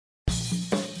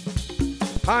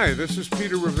Hi, this is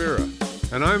Peter Rivera,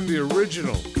 and I'm the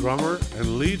original drummer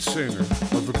and lead singer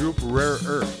of the group Rare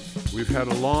Earth. We've had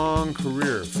a long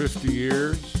career, 50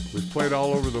 years. We've played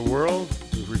all over the world.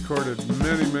 We've recorded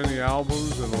many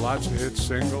albums and lots of hit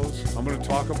singles. I'm going to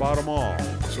talk about them all.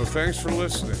 So thanks for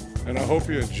listening, and I hope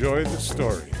you enjoyed the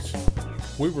stories.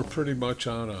 We were pretty much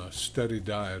on a steady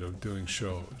diet of doing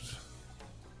shows.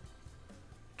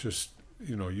 Just,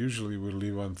 usually we'd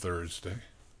leave on Thursday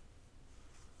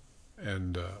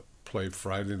and play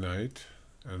Friday night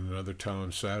and another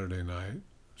town Saturday night,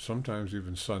 sometimes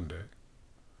even Sunday,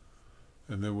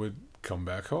 and then we'd come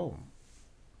back home.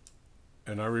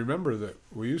 And I remember that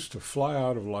we used to fly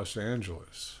out of Los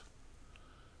Angeles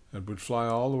and would fly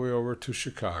all the way over to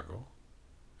Chicago,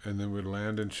 and then we'd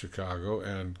land in Chicago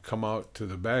and come out to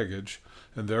the baggage,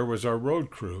 and there was our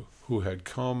road crew who had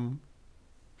come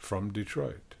from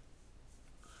Detroit,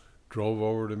 drove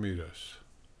over to meet us.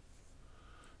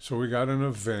 So we got in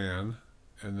a van,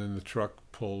 and then the truck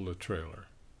pulled a trailer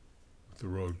with the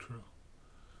road crew.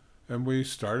 And we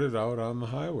started out on the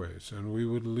highways, and we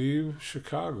would leave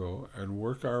Chicago and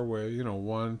work our way,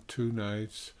 1-2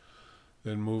 nights,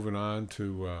 then moving on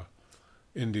to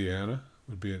Indiana,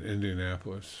 would be in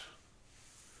Indianapolis.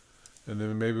 And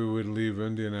then maybe we'd leave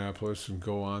Indianapolis and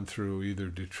go on through either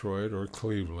Detroit or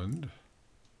Cleveland.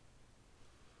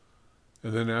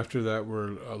 And then after that,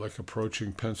 we're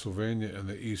approaching Pennsylvania and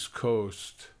the East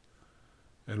Coast.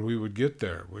 And we would get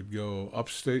there. We'd go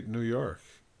upstate New York,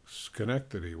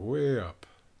 Schenectady, way up.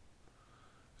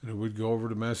 And we'd go over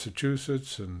to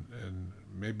Massachusetts and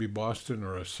maybe Boston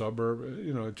or a suburb.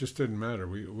 It just didn't matter.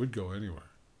 We'd go anywhere.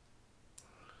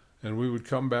 And we would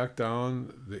come back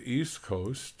down the East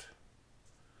Coast,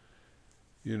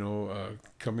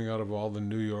 coming out of all the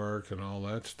New York and all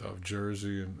that stuff,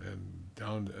 Jersey and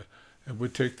down to, and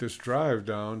we'd take this drive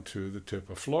down to the tip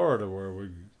of Florida where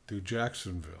we'd do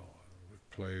Jacksonville.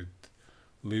 We'd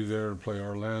leave there and play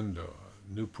Orlando,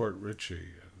 Newport Richey,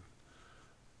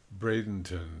 and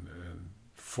Bradenton, and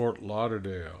Fort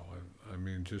Lauderdale. And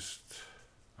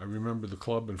I remember the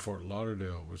club in Fort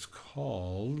Lauderdale was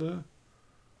called,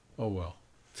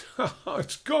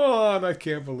 it's gone, I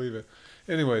can't believe it.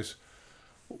 Anyways,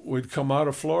 we'd come out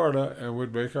of Florida and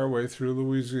we'd make our way through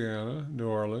Louisiana, New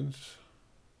Orleans,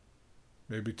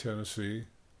 maybe Tennessee,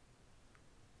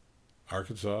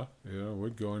 Arkansas,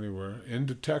 we'd go anywhere,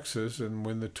 into Texas. And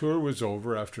when the tour was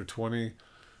over after 22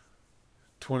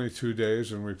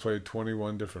 days and we played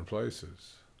 21 different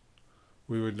places,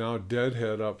 we would now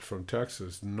deadhead up from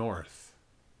Texas north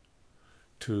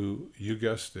to, you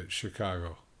guessed it,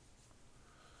 Chicago,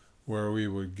 where we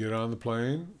would get on the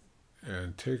plane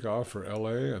and take off for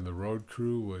LA, and the road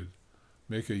crew would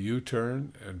make a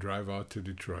U-turn and drive out to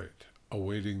Detroit,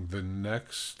 awaiting the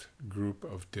next group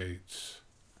of dates.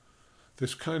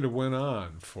 This kind of went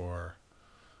on for,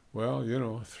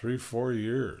 3-4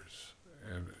 years.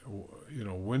 And,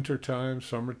 wintertime,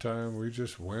 summertime, we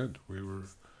just went. We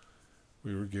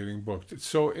were getting booked.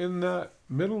 So in that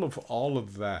middle of all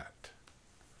of that,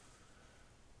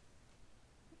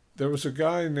 there was a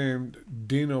guy named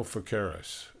Dino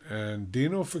Fakaris. And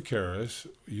Dino Fakaris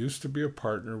used to be a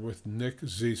partner with Nick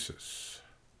Zesis.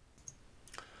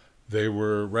 They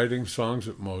were writing songs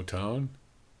at Motown,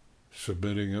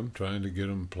 submitting them, trying to get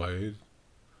them played.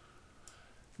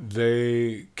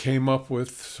 They came up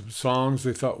with some songs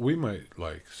they thought we might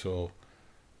like. So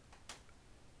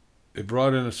they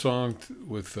brought in a song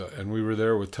with, and we were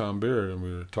there with Tom Beard, and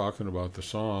we were talking about the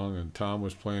song, and Tom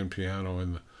was playing piano,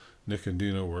 and Nick and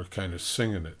Dino were kind of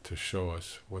singing it to show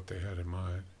us what they had in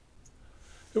mind.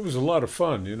 It was a lot of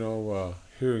fun,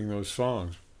 hearing those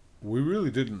songs. We really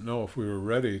didn't know if we were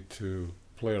ready to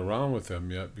play around with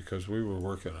them yet because we were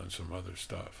working on some other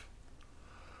stuff.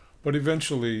 But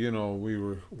eventually, we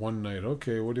were one night,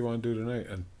 okay, what do you want to do tonight?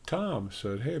 And Tom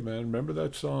said, hey, man, remember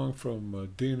that song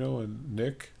from Dino and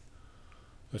Nick?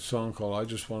 That song called I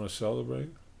Just Want to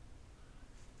Celebrate?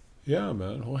 Yeah,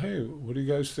 man. Well, hey, what do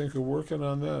you guys think of working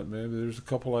on that? Maybe there's a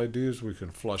couple ideas we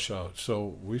can flush out.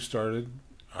 So we started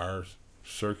our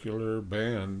circular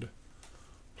band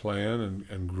playing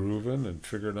and grooving and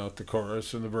figuring out the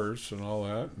chorus and the verse and all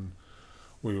that. And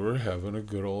we were having a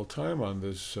good old time on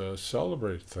this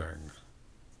Celebrate thing.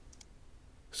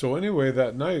 So anyway,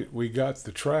 that night we got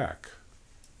the track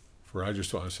for I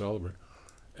Just Want to Celebrate.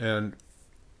 And,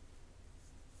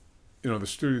 the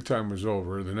studio time was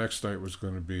over. The next night was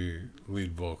going to be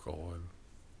lead vocal.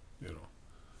 And,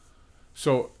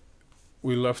 So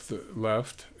we left,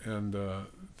 and the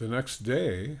next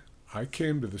day I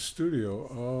came to the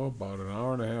studio, about an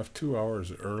hour and a half, 2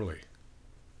 hours early.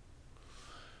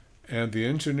 And the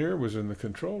engineer was in the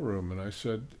control room, and I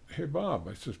said, hey, Bob,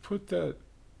 I said, put that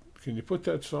can you put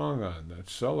that song on, that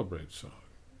Celebrate song?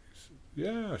 He said,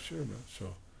 yeah, sure, man.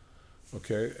 So,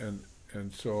 okay,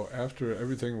 and so after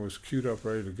everything was queued up,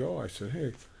 ready to go, I said,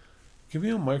 hey, give me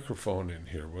a microphone in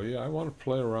here, will you? I want to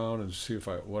play around and see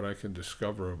what I can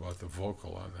discover about the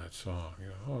vocal on that song.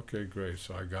 Okay, great.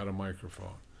 So I got a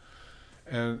microphone.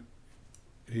 And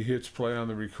he hits play on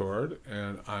the record,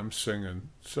 and I'm singing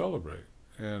Celebrate.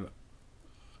 And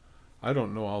I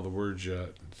don't know all the words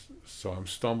yet, so I'm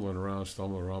stumbling around,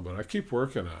 but I keep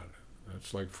working on it.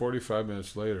 It's like 45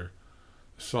 minutes later,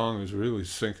 the song is really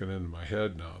sinking into my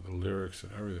head now, the lyrics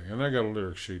and everything. And I got a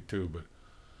lyric sheet too, but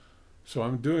so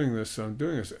I'm doing this, and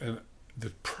the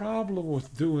problem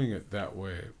with doing it that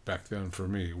way back then for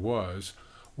me was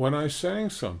when I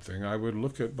sang something, I would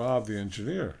look at Bob, the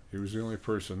engineer. He was the only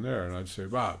person there, and I'd say,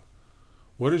 Bob,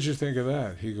 what did you think of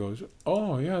that? He goes,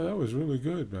 oh, yeah, that was really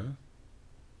good, man.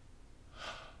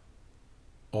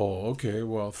 Oh, okay,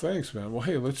 well, thanks, man. Well,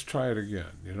 hey, let's try it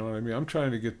again. You know what I mean? I'm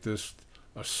trying to get a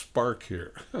spark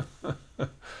here.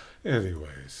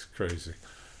 Anyways, crazy.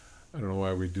 I don't know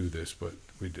why we do this, but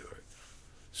we do it.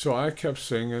 So I kept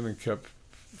singing and kept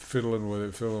fiddling with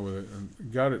it,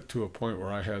 and got it to a point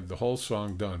where I had the whole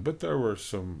song done. But there were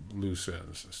some loose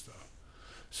ends and stuff.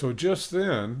 So just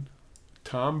then,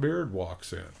 Tom Beard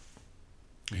walks in.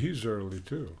 He's early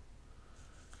too.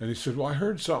 And he said, well, I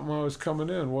heard something while I was coming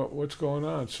in. What's going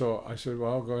on? So I said,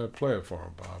 well, I'll go ahead and play it for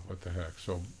him, Bob. What the heck?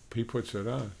 So he puts it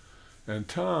on. And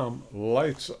Tom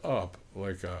lights up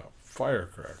like a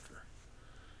firecracker.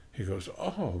 He goes,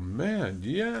 oh, man,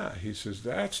 yeah. He says,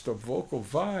 that's the vocal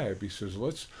vibe. He says,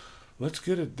 let's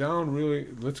get it down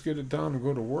and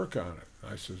go to work on it.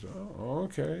 I says, oh,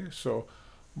 okay. So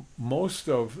most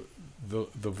of the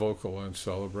vocal on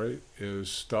Celebrate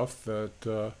is stuff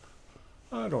that,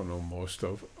 I don't know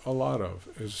a lot of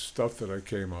is stuff that I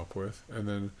came up with. And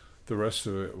then the rest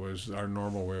of it was our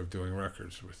normal way of doing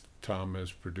records with Tom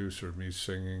as producer, me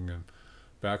singing and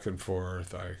back and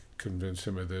forth. I convince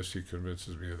him of this, he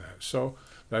convinces me of that. So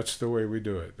that's the way we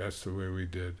do it. That's the way we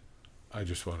did I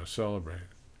Just Want to Celebrate.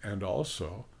 And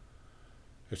also,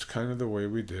 it's kind of the way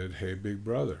we did Hey Big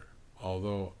Brother.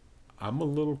 Although I'm a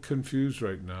little confused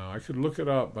right now. I could look it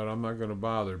up, but I'm not going to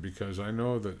bother because I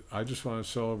know that I Just Want to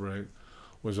Celebrate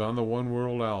was on the One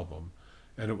World album,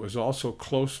 and it was also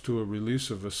close to a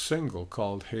release of a single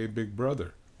called Hey Big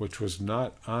Brother, which was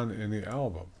not on any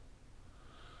album.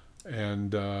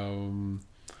 And but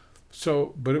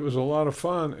it was a lot of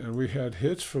fun, and we had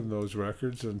hits from those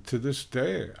records, and to this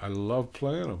day, I love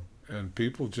playing them, and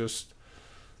people just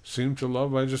seem to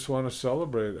love I Just Want to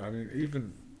Celebrate. I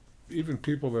mean, even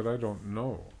people that I don't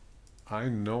know, I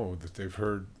know that they've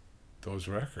heard those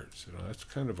records. That's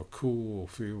kind of a cool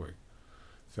feeling.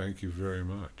 Thank you very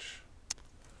much.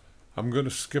 I'm going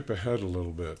to skip ahead a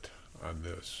little bit on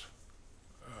this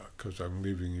because I'm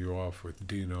leaving you off with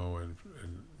Dino and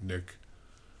Nick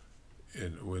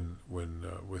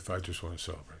with I Just Want to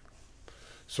Celebrate.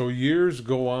 So years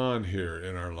go on here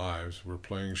in our lives. We're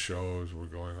playing shows. We're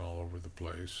going all over the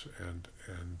place, and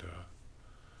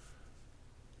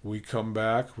we come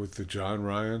back with the John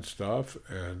Ryan stuff,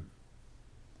 and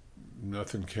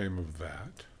nothing came of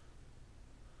that.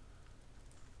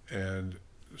 And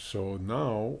so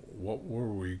now, what were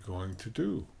we going to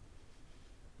do?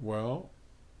 Well,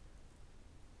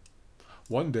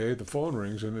 one day the phone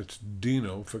rings and it's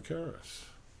Dino Fakaris.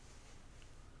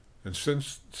 And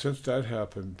since that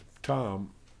happened,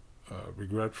 Tom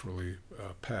regretfully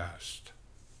passed.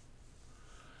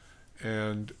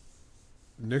 And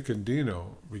Nick and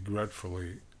Dino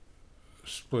regretfully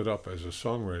split up as a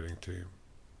songwriting team.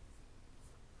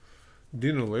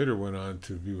 Dino later went on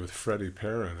to be with Freddie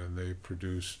Perrin, and they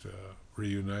produced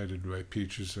Reunited by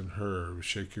Peaches and Herb,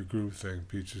 Shake Your Groove Thing,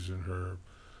 Peaches and Herb,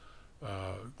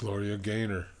 Gloria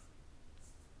Gaynor,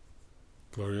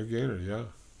 yeah.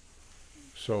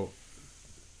 So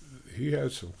he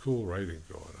had some cool writing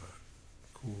going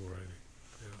on,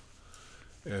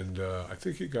 yeah. And I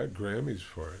think he got Grammys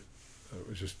for it. It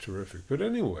was just terrific. But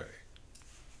anyway,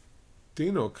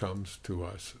 Dino comes to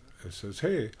us and says,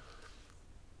 hey,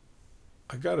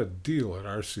 I got a deal at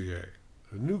RCA.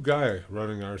 The new guy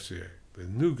running RCA,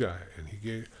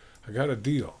 and I got a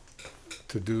deal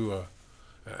to do an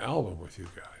album with you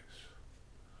guys.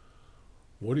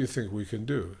 What do you think we can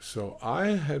do? So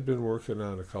I had been working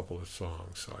on a couple of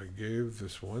songs, so I gave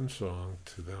this one song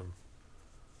to them.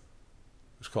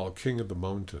 It's called King of the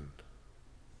Mountain.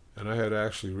 And I had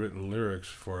actually written lyrics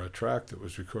for a track that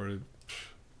was recorded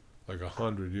like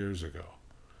 100 years ago.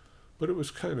 But it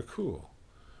was kind of cool.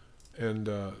 And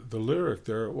the lyric,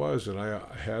 there it was, and I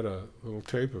had a little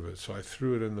tape of it, so I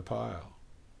threw it in the pile.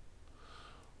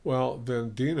 Well,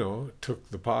 then Dino took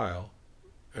the pile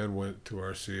and went to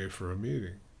RCA for a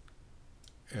meeting.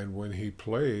 And when he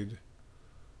played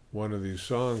one of these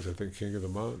songs, I think King of the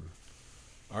Mountain,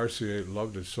 RCA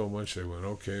loved it so much they went,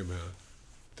 okay, man,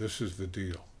 this is the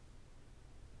deal.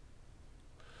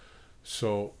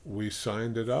 So we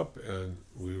signed it up, and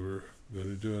we were going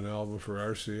to do an album for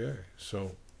RCA.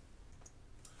 So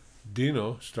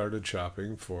Dino started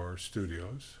shopping for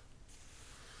studios,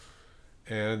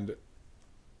 and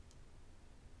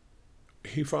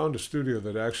he found a studio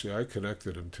that actually I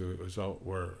connected him to. It was out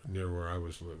near where I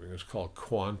was living. It's called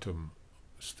Quantum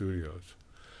Studios.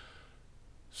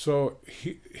 So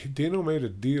Dino made a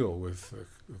deal with the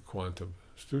Quantum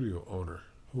studio owner,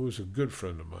 who was a good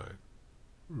friend of mine,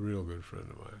 real good friend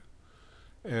of mine.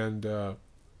 And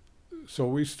so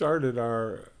we started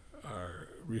our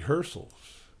rehearsals.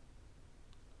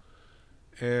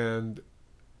 And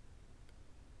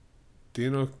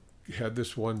Dino had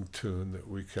this one tune that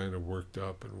we kind of worked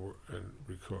up and worked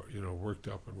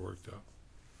up.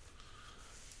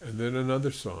 And then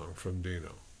another song from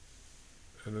Dino.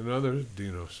 And another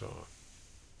Dino song.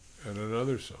 And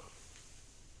another song.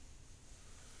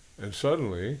 And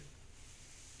suddenly,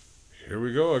 here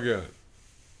we go again.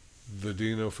 The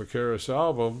Dino Fakaris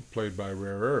album played by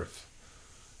Rare Earth.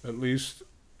 At least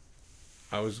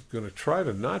I was going to try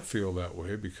to not feel that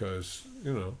way because,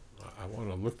 I want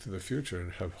to look to the future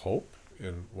and have hope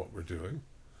in what we're doing.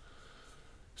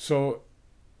 So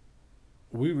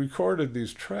we recorded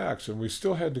these tracks, and we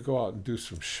still had to go out and do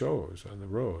some shows on the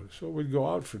road. So we'd go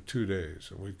out for 2 days,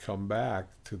 and we'd come back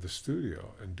to the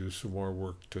studio and do some more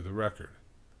work to the record.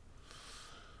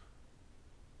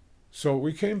 So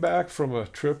we came back from a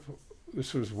trip.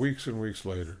 This was weeks and weeks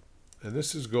later, and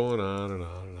this is going on and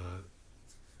on and on.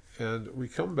 And we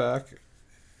come back,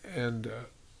 and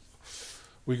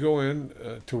we go in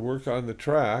to work on the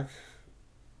track,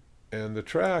 and the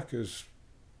track is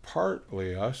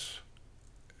partly us,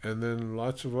 and then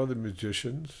lots of other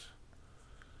musicians,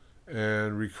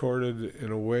 and recorded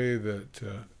in a way that,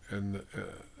 and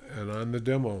on the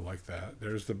demo like that,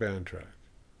 there's the band track.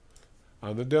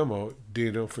 On the demo,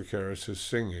 Dino Fakaris is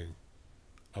singing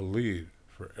a lead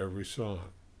for every song.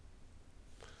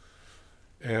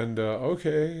 And,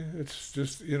 okay, it's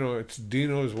just, it's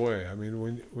Dino's way. I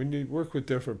mean, when you work with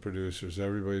different producers,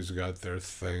 everybody's got their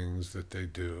things that they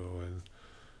do and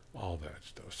all that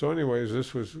stuff. So anyways,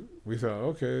 we thought,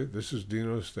 okay, this is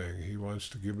Dino's thing. He wants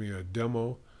to give me a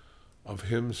demo of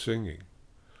him singing.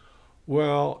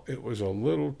 Well, it was a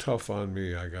little tough on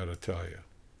me, I got to tell you,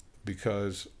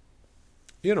 because,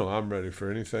 I'm ready for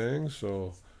anything,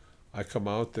 so I come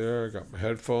out there, I got my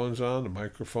headphones on, the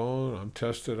microphone, I'm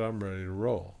tested, I'm ready to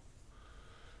roll.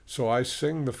 So I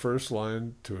sing the first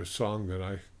line to a song that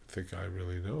I think I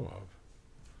really know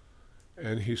of.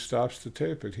 And he stops the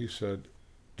tape and he said,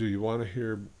 do you want to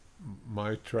hear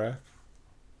my track,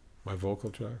 my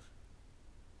vocal track?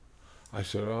 I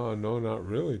said, oh, no, not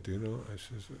really, Dino. I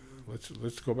said,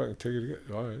 let's go back and take it again.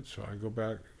 All right, so I go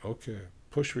back, okay,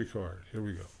 push record, here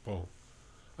we go, boom.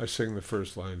 I sing the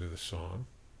first line of the song.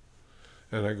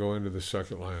 And I go into the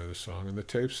second line of the song, and the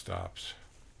tape stops.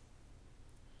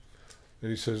 And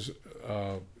he says,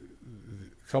 a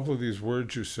couple of these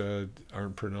words you said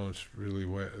aren't pronounced really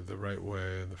the right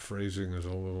way, and the phrasing is a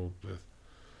little bit.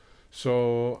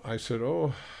 So I said,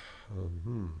 So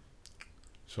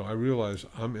I realized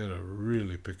I'm in a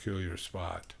really peculiar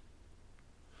spot.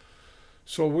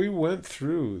 So we went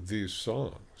through these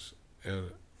songs,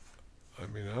 and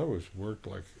I was worked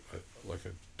like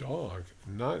a dog,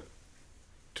 not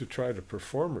to try to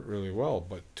perform it really well,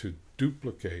 but to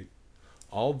duplicate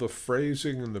all the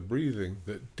phrasing and the breathing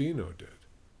that Dino did.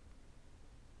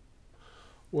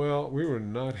 Well, we were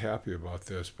not happy about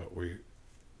this, but we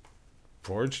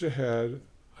forged ahead.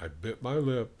 I bit my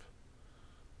lip.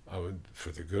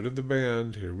 For the good of the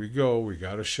band, here we go. We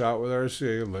got a shot with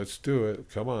RCA. Let's do it.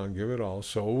 Come on, give it all.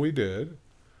 So we did.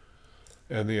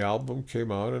 And the album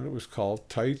came out, and it was called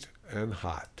Tight and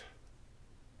Hot.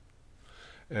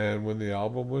 And when the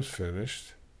album was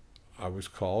finished, I was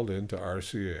called into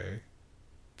RCA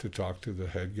to talk to the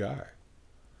head guy.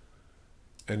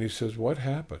 And he says, what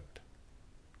happened?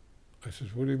 I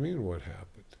says, what do you mean, what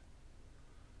happened?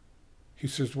 He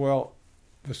says, well,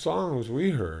 the songs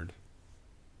we heard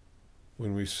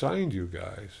when we signed you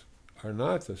guys are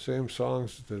not the same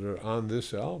songs that are on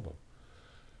this album.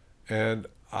 And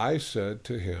I said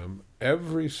to him,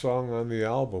 every song on the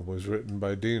album was written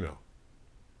by Dino,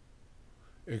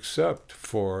 except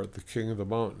for the King of the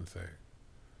Mountain thing.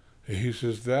 And he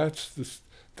says, that's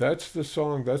the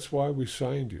song, that's why we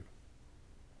signed you.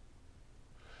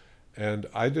 And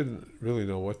I didn't really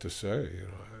know what to say.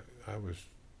 I was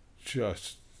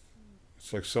it's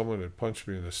like someone had punched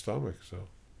me in the stomach. So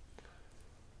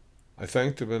I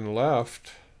thanked him and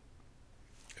left,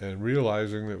 and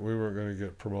realizing that we weren't going to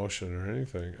get promotion or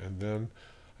anything. And then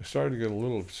I started to get a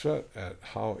little upset at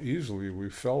how easily we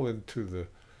fell into the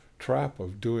trap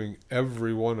of doing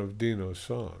every one of Dino's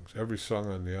songs, every song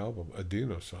on the album, a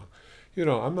Dino song. You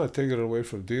know, I'm not taking it away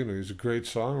from Dino. He's a great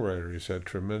songwriter. He's had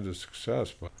tremendous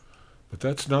success, but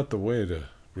that's not the way to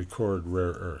record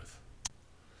Rare Earth.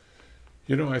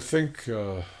 You know, I think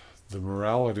the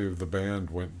morality of the band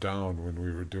went down when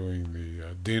we were doing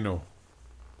the Dino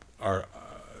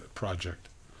project.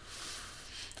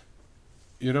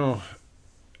 You know,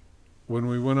 when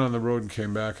we went on the road and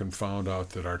came back and found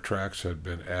out that our tracks had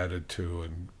been added to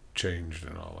and changed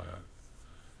and all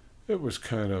that, it was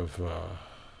kind of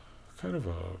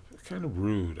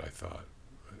rude, I thought.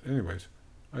 Anyways,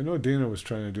 I know Dino was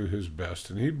trying to do his best,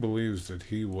 and he believes that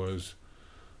he was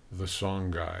the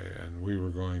song guy, and we were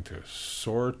going to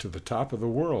soar to the top of the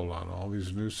world on all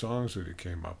these new songs that he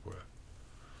came up with.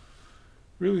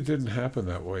 Really didn't happen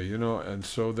that way, you know, and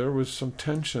so there was some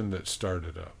tension that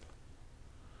started up.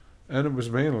 And it was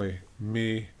mainly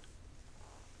me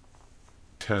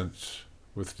tense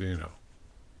with Dino,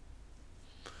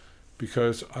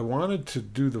 because I wanted to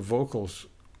do the vocals,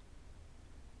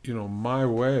 you know, my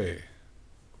way,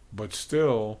 but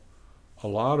still, a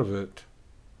lot of it,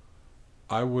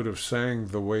 I would have sang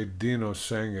the way Dino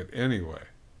sang it anyway.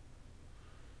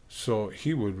 So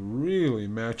he would really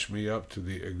match me up to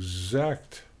the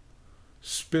exact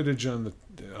spittage on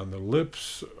the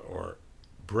lips or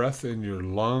breath in your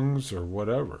lungs or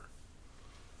whatever.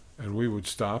 And we would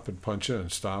stop and punch in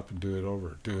and stop and do it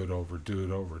over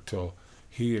till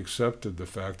he accepted the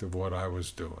fact of what I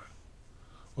was doing.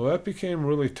 Well, that became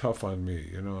really tough on me.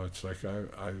 You know, it's like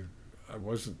I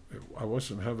wasn't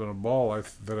having a ball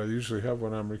that I usually have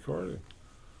when I'm recording.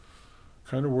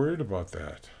 Kind of worried about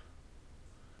that.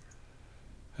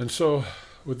 And so,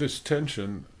 with this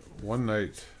tension, one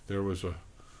night there was a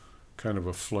kind of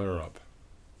a flare-up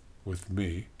with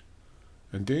me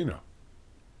and Dino.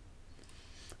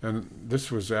 And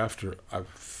this was after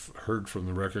I've heard from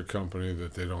the record company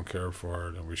that they don't care for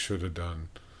it, and we should have done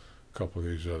a couple of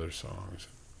these other songs.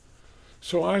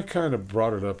 So I kind of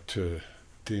brought it up to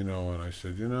Dino, and I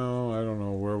said, you know, I don't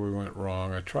know where we went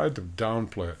wrong. I tried to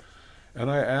downplay it. And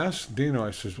I asked Dino,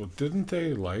 I says, well, didn't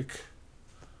they like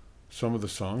some of the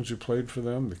songs you played for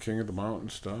them, the King of the Mountain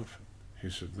stuff? He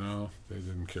said, no, they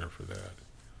didn't care for that.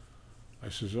 I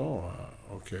says,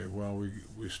 okay, well,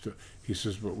 we still... He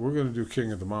says, but we're going to do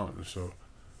King of the Mountain. So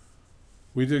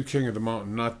we did King of the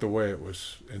Mountain, not the way it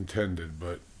was intended,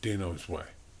 but Dino's way,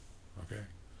 okay?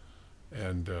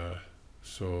 And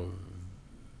so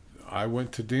I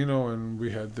went to Dino, and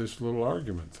we had this little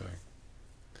argument thing.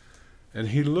 And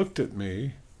he looked at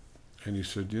me, and he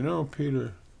said, you know,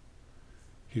 Peter,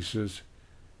 he says,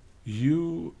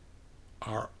 you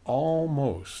are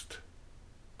almost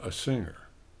a singer,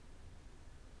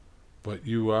 but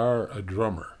you are a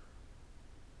drummer.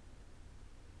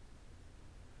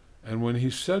 And when he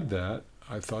said that,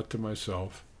 I thought to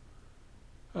myself,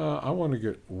 I want to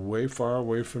get way far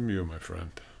away from you, my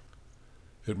friend.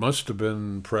 It must have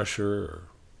been pressure or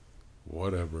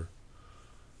whatever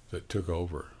that took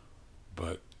over,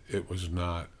 but it was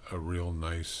not a real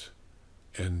nice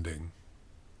ending.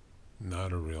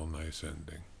 Not a real nice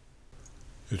ending.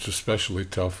 It's especially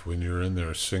tough when you're in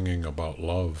there singing about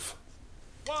love.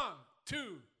 1,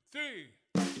 2, 3.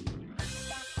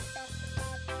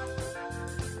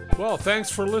 Well, thanks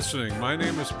for listening. My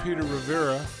name is Peter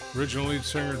Rivera, original lead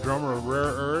singer, drummer of Rare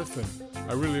Earth, and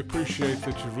I really appreciate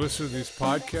that you've listened to these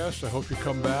podcasts. I hope you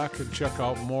come back and check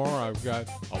out more. I've got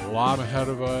a lot ahead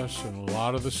of us and a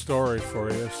lot of the story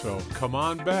for you, so come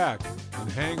on back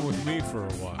and hang with me for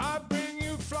a while. I bring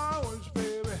you flowers,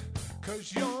 baby,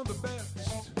 'cause you're the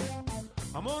best.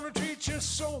 I'm gonna treat you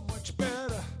so much better.